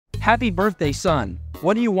Happy birthday, son.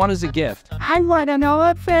 What do you want as a gift? I want an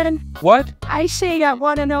elephant. What? I say I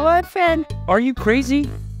want an elephant. Are you crazy?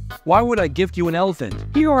 Why would I gift you an elephant?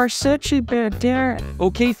 You are such a bad dad.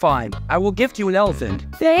 Okay, fine. I will gift you an elephant.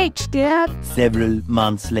 Thanks, Dad. Several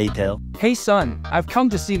months later. Hey, son. I've come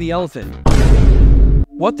to see the elephant.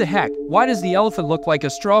 What the heck? Why does the elephant look like a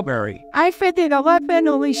strawberry? I fed the elephant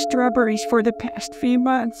only strawberries for the past few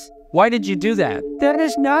months. Why did you do that? That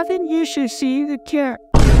is nothing. You should see the cat.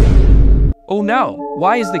 Oh no.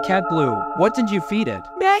 Why is the cat blue? What did you feed it?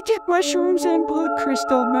 Magic mushrooms and blue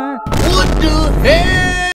crystal meth. What the hell?